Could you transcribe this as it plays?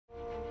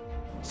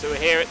So we're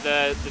here at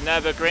the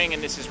Nürburgring,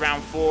 and this is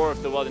round 4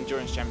 of the World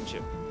Endurance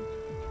Championship.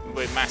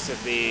 We're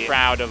massively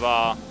proud of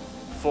our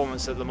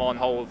performance at Le Mans. The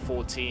whole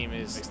Ford team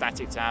is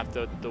ecstatic to have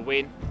the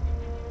win.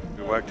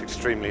 We worked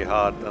extremely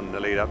hard on the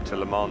lead up to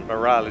Le Mans.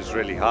 Morale is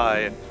really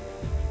high.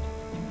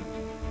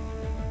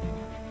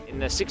 In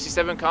the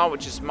 67 car,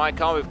 which is my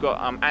car, we've got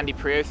Andy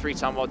Priaulx,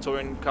 3-time World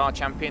Touring Car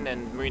Champion,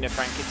 and Marino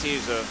Franchitti,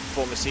 who's a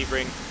former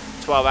Sebring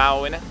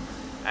 12-hour winner.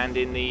 And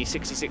in the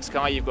 66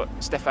 car, you've got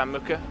Stefan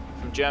Mücke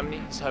from Germany,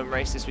 his home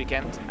race this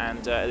weekend,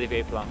 and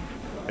Olivier.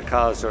 The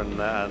cars and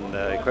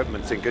the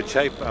equipment's in good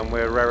shape, and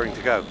we're raring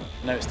to go.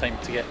 Now it's time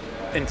to get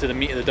into the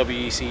meat of the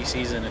WEC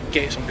season and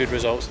get some good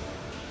results.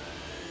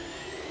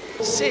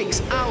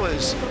 6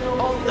 hours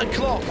on the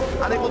clock,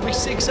 and it will be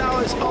 6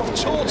 hours of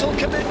total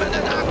commitment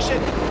and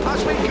action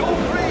as we go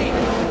green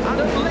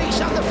and unleash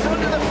at the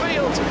front of the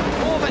field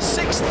over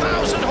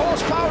 6,000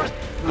 horsepower.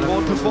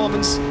 Award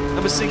performance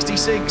number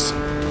 66,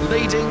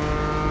 leading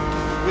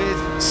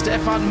with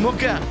Stefan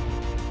Mücke.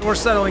 We're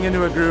settling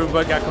into a groove,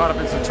 but got caught up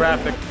in some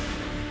traffic.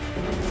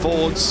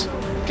 Fords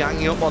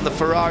ganging up on the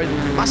Ferrari,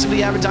 massively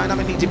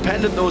aerodynamically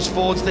dependent, those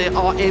Fords. They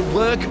are a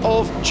work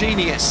of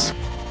genius.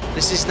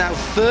 This is now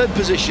 3rd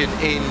position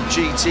in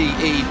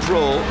GTE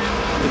Pro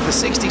with the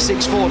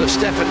 66 Ford of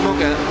Stefan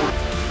Mücke.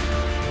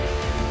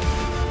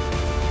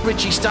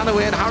 Richie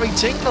Stanaway and Harry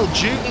Tincknell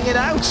duking it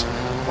out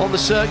on the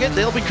circuit.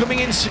 They'll be coming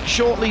in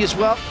shortly as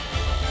well.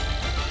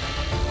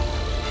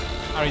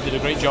 Harry did a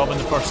great job in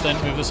the first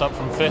stint, moved us up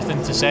from 5th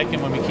into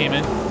 2nd when we came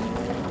in.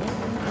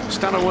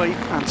 Stanaway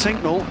and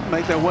Tincknell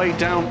make their way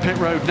down pit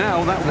road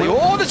now.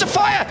 Oh, there's a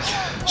fire!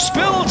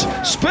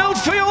 Spilled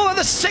fuel, and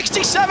the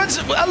 67's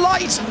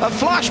alight. A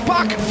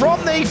flashback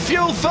from the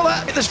fuel filler.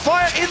 There's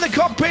fire in the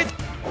cockpit.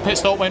 Pit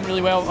stop went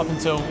really well up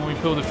until when we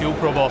pulled the fuel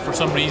probe off. For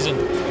some reason,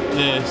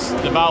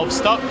 the valve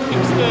stuck.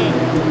 Fixed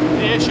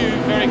the issue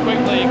very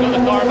quickly, got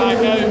the car back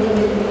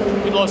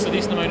out. We lost a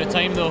decent amount of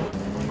time though.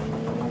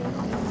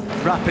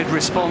 Rapid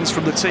response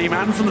from the team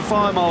and from the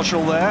fire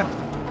marshal there.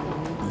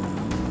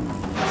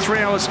 3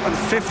 hours and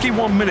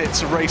 51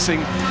 minutes of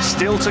racing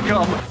still to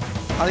come.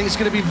 I think it's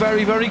going to be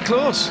very, very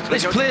close.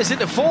 This plays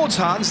into Ford's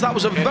hands. That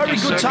was a very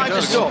good time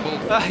to stop.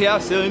 Yeah,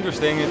 still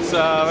interesting. It's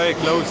very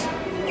close.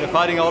 They're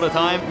fighting all the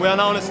time. We are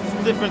now on a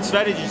different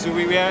strategy. So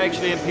we are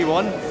actually in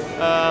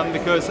P1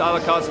 because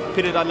our cars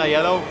pitted under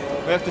yellow.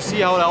 We have to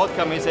see how the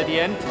outcome is at the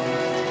end.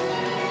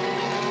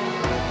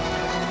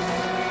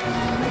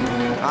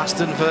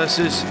 Aston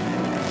versus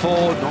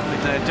Ford, not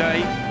in their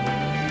day.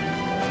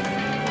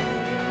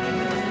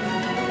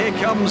 Here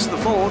comes the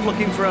Ford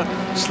looking for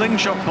a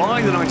slingshot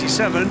by the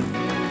 97.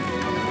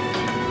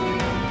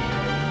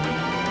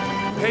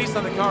 Pace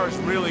on the car is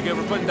really good.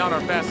 We're putting down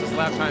our fastest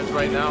lap times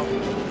right now.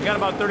 We got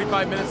about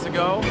 35 minutes to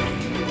go.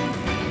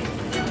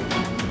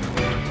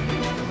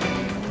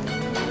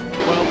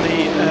 Well,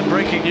 the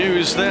breaking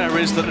news there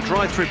is that a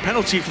drive-through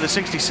penalty for the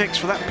 66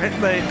 for that pit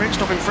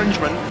stop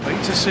infringement.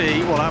 Wait to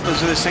see what happens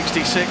to the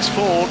 66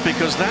 Ford,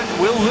 because that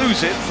will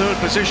lose it 3rd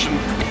position.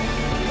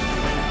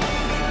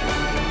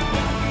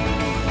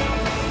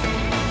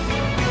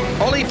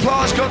 Ollie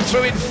Pla's gone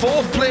through in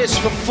 4th place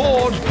for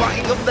Ford,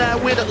 backing up their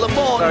win at Le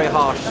Mans. Very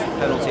harsh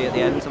penalty at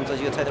the end. Sometimes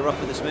you got to take the rough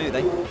with the smooth,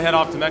 eh? Head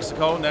off to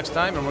Mexico next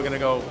time, and we're going to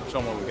go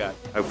show them what we got.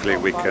 Hopefully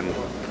we can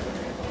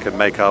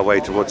make our way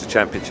towards the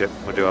championship.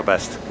 We'll do our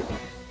best.